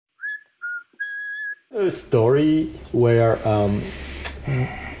A story where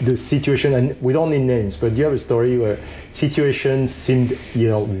the situation, and we don't need names, but you have a story where situation seemed,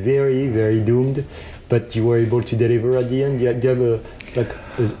 very, very doomed, but you were able to deliver at the end? Do you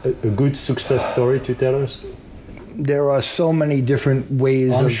have a good success story to tell us? There are so many different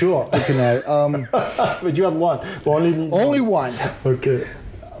ways I'm of sure. looking at it. But you have one. Only one. Okay.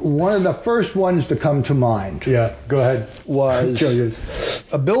 One of the first ones to come to mind. Yeah, go ahead. Was curious.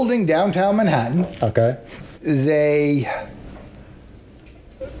 A building downtown Manhattan. Okay. They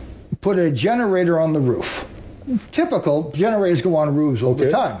put a generator on the roof. Typical generators go on roofs all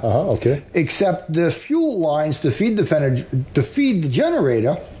the time. Okay. Except the fuel lines to feed the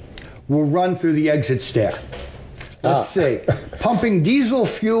generator will run through the exit stair. Let's see. Pumping diesel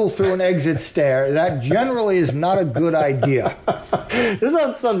fuel through an exit stair, that generally is not a good idea. This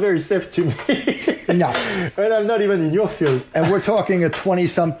doesn't sound very safe to me. No. And I'm not even in your field. And we're talking a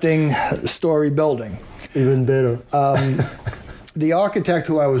 20-something story building. Even better. The architect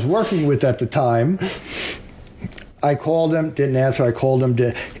who I was working with at the time, I called him, didn't answer. I called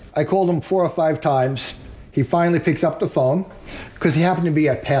him 4 or 5 times. He finally picks up the phone because he happened to be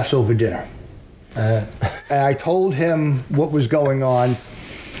at Passover dinner. And I told him what was going on.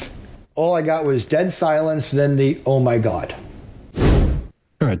 All I got was dead silence, then the, oh my God.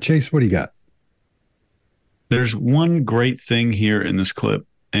 All right, Chase, what do you got? There's one great thing here in this clip,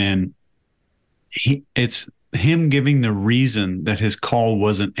 and it's him giving the reason that his call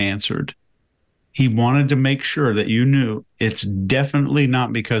wasn't answered. He wanted to make sure that you knew it's definitely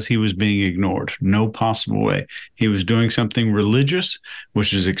not because he was being ignored. No possible way. He was doing something religious,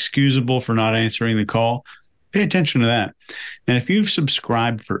 which is excusable for not answering the call. Pay attention to that. And if you've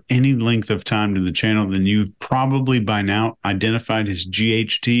subscribed for any length of time to the channel, then you've probably by now identified his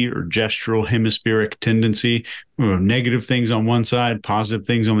GHT or gestural hemispheric tendency, negative things on one side, positive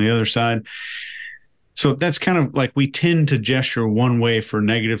things on the other side. So that's kind of like we tend to gesture one way for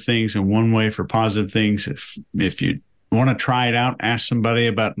negative things and one way for positive things. If you want to try it out, ask somebody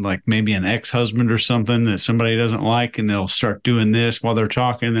about like maybe an ex-husband or something that somebody doesn't like, and they'll start doing this while they're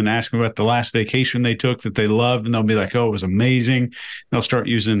talking, and then ask them about the last vacation they took that they loved, and they'll be like, oh, it was amazing. They'll start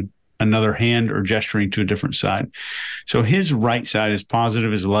using another hand or gesturing to a different side. So his right side is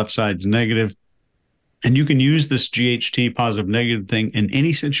positive, his left side is negative. And you can use this GHT positive negative thing in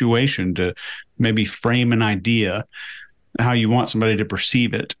any situation to maybe frame an idea, how you want somebody to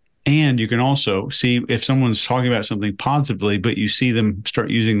perceive it. And you can also see if someone's talking about something positively, but you see them start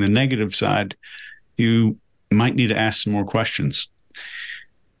using the negative side, you might need to ask some more questions.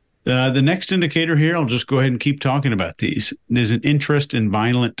 The next indicator here, I'll just go ahead and keep talking about these. There's an interest in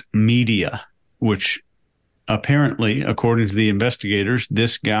violent media, which apparently, according to the investigators,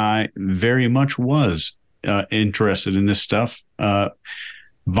 this guy very much was interested in this stuff.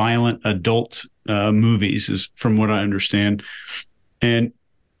 Violent adult movies is from what I understand. And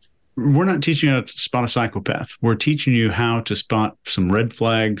we're not teaching you how to spot a psychopath. We're teaching you how to spot some red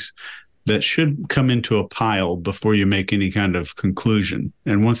flags that should come into a pile before you make any kind of conclusion.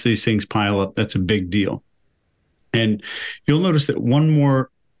 And once these things pile up, that's a big deal. And you'll notice that one more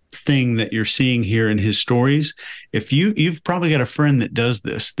thing that you're seeing here in his stories, if you've probably got a friend that does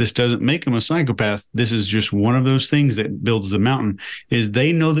this doesn't make him a psychopath. This is just one of those things that builds the mountain, is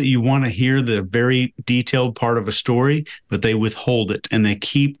they know that you want to hear the very detailed part of a story, but they withhold it, and they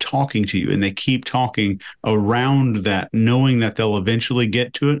keep talking to you, and they keep talking around that, knowing that they'll eventually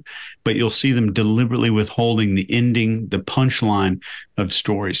get to it, but you'll see them deliberately withholding the ending, the punchline of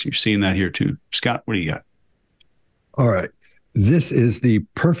stories. You're seeing that here too. Scott, what do you got? All right. This is the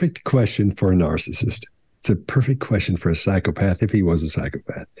perfect question for a narcissist. It's a perfect question for a psychopath if he was a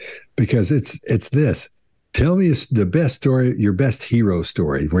psychopath, because it's this. Tell me the best story, your best hero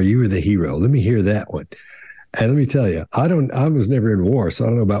story where you were the hero. Let me hear that one. And let me tell you, I was never in war, so I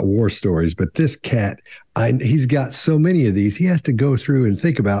don't know about war stories, but this cat, he's got so many of these. He has to go through and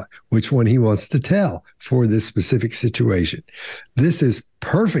think about which one he wants to tell for this specific situation. This is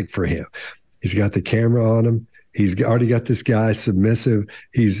perfect for him. He's got the camera on him. He's already got this guy submissive.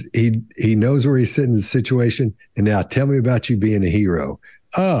 He knows where he's sitting in the situation. And now tell me about you being a hero.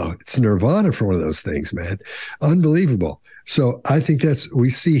 Oh, it's nirvana for one of those things, man. Unbelievable. So I think we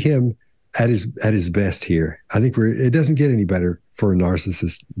see him at his best here. I think it doesn't get any better for a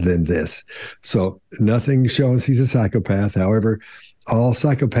narcissist than this. So nothing shows he's a psychopath. However, all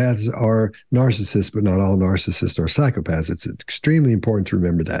psychopaths are narcissists, but not all narcissists are psychopaths. It's extremely important to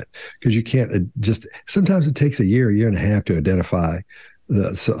remember that, because you can't sometimes it takes a year and a half to identify the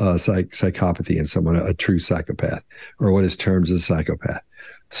psychopathy in someone, a true psychopath, or what is termed as a psychopath.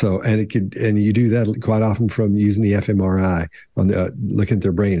 So, and you do that quite often from using the fMRI on the looking at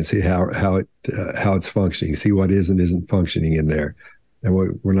their brain and see how it's functioning, see what is and isn't functioning in there. And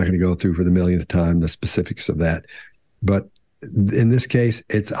we're not going to go through for the millionth time the specifics of that, but in this case,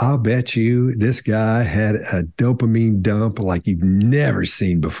 I'll bet you this guy had a dopamine dump like you've never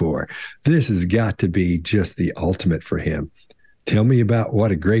seen before. This has got to be just the ultimate for him. Tell me about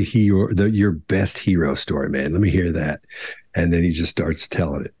what a great hero, your best hero story, man. Let me hear that. And then he just starts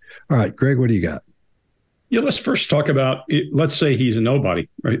telling it. All right, Greg, what do you got? Yeah, let's first talk about it. Let's say he's a nobody,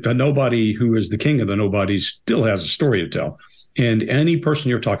 right? A nobody who is the king of the nobodies still has a story to tell. And any person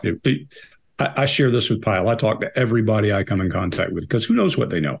you're talking to, I share this with Pyle. I talk to everybody I come in contact with because who knows what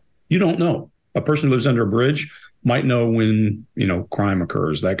they know? You don't know. A person who lives under a bridge might know when, crime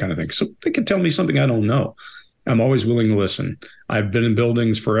occurs, that kind of thing. So they can tell me something I don't know. I'm always willing to listen. I've been in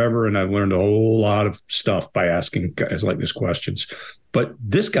buildings forever, and I've learned a whole lot of stuff by asking guys like this questions. But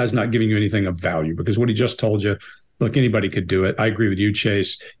this guy's not giving you anything of value because what he just told you, look, anybody could do it. I agree with you,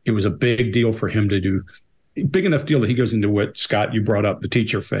 Chase. It was a big deal for him to do. Big enough deal that he goes into what, Scott, you brought up, the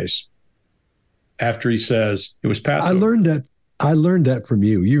teacher face. After he says it was Passover. I learned that from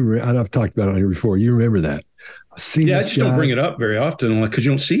you. I've talked about it on here before. You remember that? I just don't bring it up very often because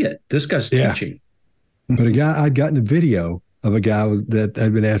you don't see it. This guy's teaching. But I'd gotten a video of a guy that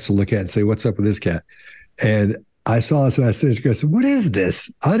I'd been asked to look at and say, "What's up with this cat?" And I saw this and I said, "What is this?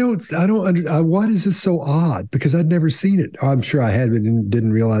 Why is this so odd?" Because I'd never seen it. I'm sure I had, but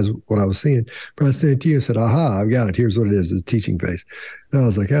didn't realize what I was seeing. But I sent it to you and said, "Aha, I've got it. Here's what it is. It's a teaching face." And I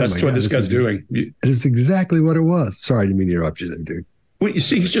was like, "Oh, that's what this guy's doing." It is exactly what it was. Sorry, I didn't mean to interrupt you, dude. Well, you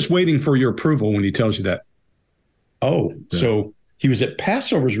see, he's just waiting for your approval when he tells you that. Oh, yeah. So he was at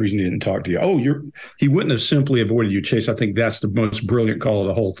Passover's reason he didn't talk to you. Oh, he wouldn't have simply avoided you, Chase. I think that's the most brilliant call of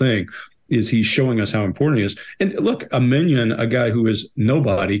the whole thing. Is he's showing us how important he is. And look, a minion, a guy who is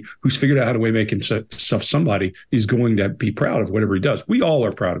nobody, who's figured out how to make himself somebody, is going to be proud of whatever he does. We all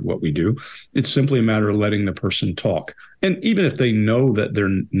are proud of what we do. It's simply a matter of letting the person talk. And even if they know that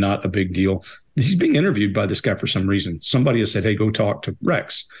they're not a big deal, he's being interviewed by this guy for some reason. Somebody has said, hey, go talk to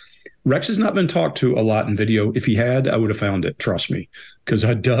Rex. Rex has not been talked to a lot in video. If he had, I would have found it. Trust me, because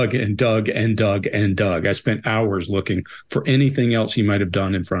I dug and dug and dug and dug. I spent hours looking for anything else he might have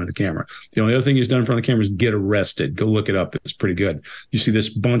done in front of the camera. The only other thing he's done in front of the camera is get arrested. Go look it up. It's pretty good. You see this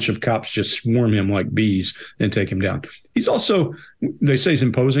bunch of cops just swarm him like bees and take him down. He's also, they say he's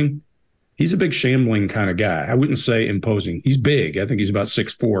imposing. He's a big shambling kind of guy. I wouldn't say imposing. He's big. I think he's about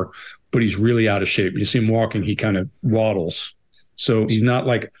 6'4", but he's really out of shape. You see him walking, he kind of waddles. So he's not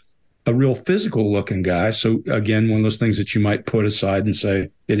like a real physical looking guy. So again, one of those things that you might put aside and say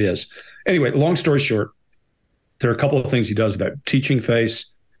it is. Anyway, long story short, there are a couple of things he does with that teaching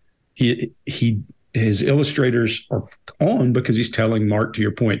face. His illustrators are on because he's telling Mark, to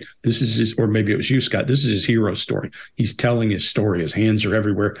your point, this is his, or maybe it was you, Scott, this is his hero story. He's telling his story. His hands are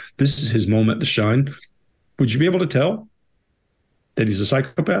everywhere. This is his moment to shine. Would you be able to tell that he's a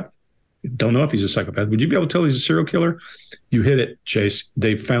psychopath? Don't know if he's a psychopath. Would you be able to tell he's a serial killer? You hit it, Chase.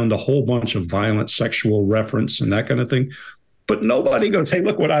 They found a whole bunch of violent sexual reference and that kind of thing. But nobody goes, hey,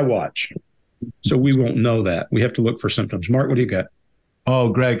 look what I watch. So we won't know that. We have to look for symptoms. Mark, what do you got? Oh,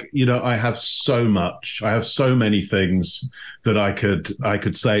 Greg, I have so much. I have so many things that I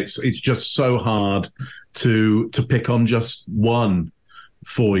could say. It's just so hard to pick on just one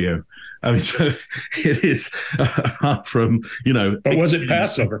for you. I mean, so it is apart from, But was it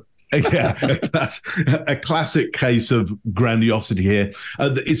Passover? Yeah, a classic case of grandiosity here.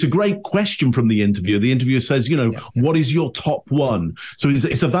 It's a great question from the interviewer. The interviewer says, what is your top one? So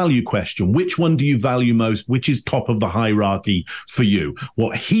it's a value question. Which one do you value most? Which is top of the hierarchy for you?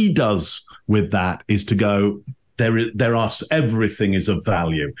 What he does with that is to go, everything is of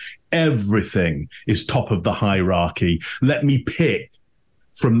value. Everything is top of the hierarchy. Let me pick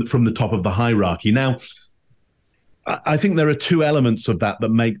from the top of the hierarchy. Now, I think there are two elements of that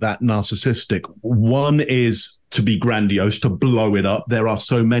make that narcissistic. One is to be grandiose, to blow it up. There are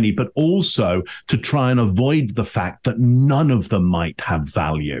so many, but also to try and avoid the fact that none of them might have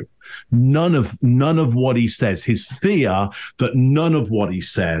value. None of what he says, his fear that none of what he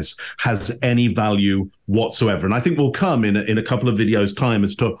says has any value whatsoever. And I think we'll come in a couple of videos' time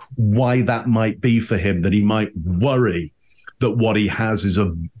as to why that might be for him, that he might worry that what he has is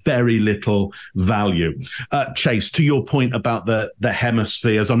of very little value. Chase, to your point about the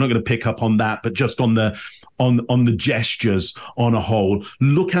hemispheres, I'm not going to pick up on that, but just on the gestures on a whole,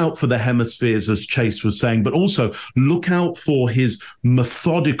 look out for the hemispheres, as Chase was saying, but also look out for his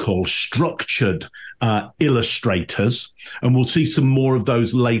methodical, structured illustrators. And we'll see some more of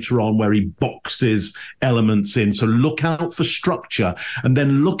those later on where he boxes elements in. So look out for structure, and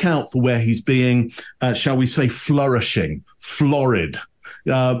then look out for where he's being, shall we say, flourishing, florid,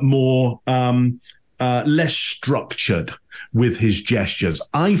 less structured with his gestures.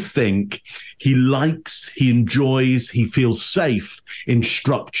 I think he enjoys, he feels safe in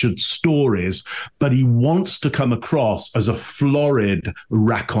structured stories, but he wants to come across as a florid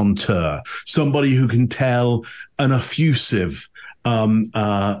raconteur, somebody who can tell an effusive,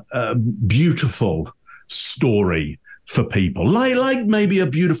 beautiful story for people, like maybe a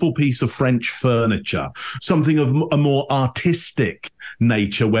beautiful piece of French furniture, something of a more artistic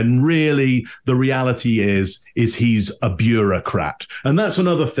nature, when really the reality is he's a bureaucrat. And that's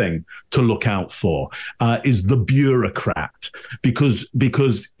another thing to look out for, is the bureaucrat, because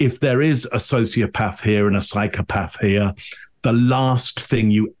if there is a sociopath here and a psychopath here, the last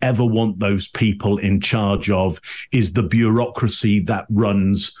thing you ever want those people in charge of is the bureaucracy that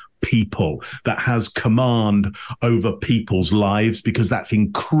runs people, that has command over people's lives, because that's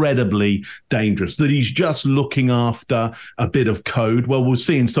incredibly dangerous. That he's just looking after a bit of code. Well, we'll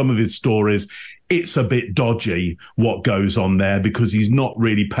see in some of his stories, it's a bit dodgy what goes on there, because he's not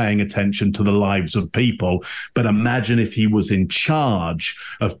really paying attention to the lives of people. But imagine if he was in charge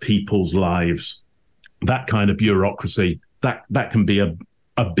of people's lives. That kind of bureaucracy, that can be a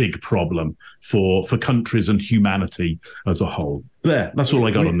big problem for countries and humanity as a whole. That's all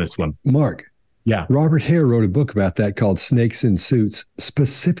I got on this one. Mark. Yeah. Robert Hare wrote a book about that called Snakes in Suits,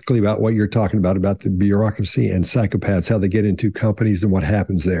 specifically about what you're talking about the bureaucracy and psychopaths, how they get into companies and what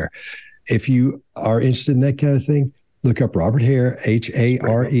happens there. If you are interested in that kind of thing, look up Robert Hare,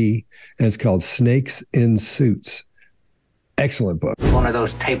 Hare, and it's called Snakes in Suits. Excellent book. One of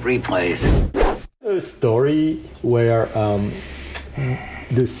those tape replays. A story where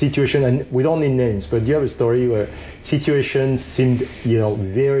the situation, and we don't need names, but you have a story where situation seemed,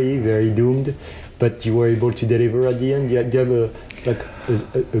 very, very doomed, but you were able to deliver at the end. Do you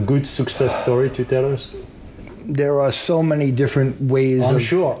have a good success story to tell us? There are so many different ways I'm of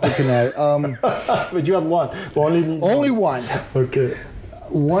sure. looking at it. But you have one. Only one. Okay.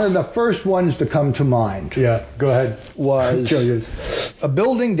 One of the first ones to come to mind. Yeah, go ahead. Was curious. A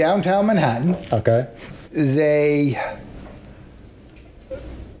building downtown Manhattan. Okay. They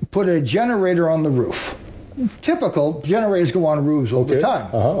put a generator on the roof. Typical generators go on roofs all the time.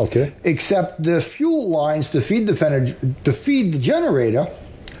 Okay. Except the fuel lines to feed the generator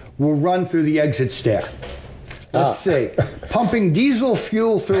will run through the exit stair. Let's see. Pumping diesel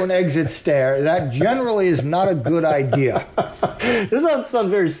fuel through an exit stair, that generally is not a good idea. This doesn't sound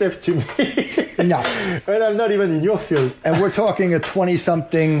very safe to me. No. And I'm not even in your field. And we're talking a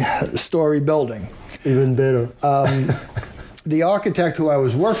 20-something story building. Even better. The architect who I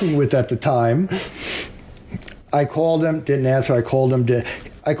was working with at the time, I called him, didn't answer. I called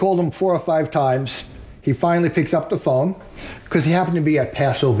him 4 or 5 times. He finally picks up the phone because he happened to be at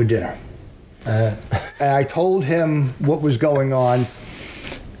Passover dinner. And I told him what was going on.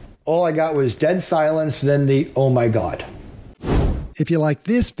 All I got was dead silence, then the, oh my God. If you like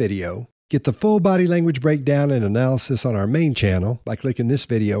this video, get the full body language breakdown and analysis on our main channel by clicking this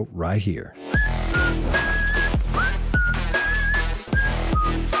video right here.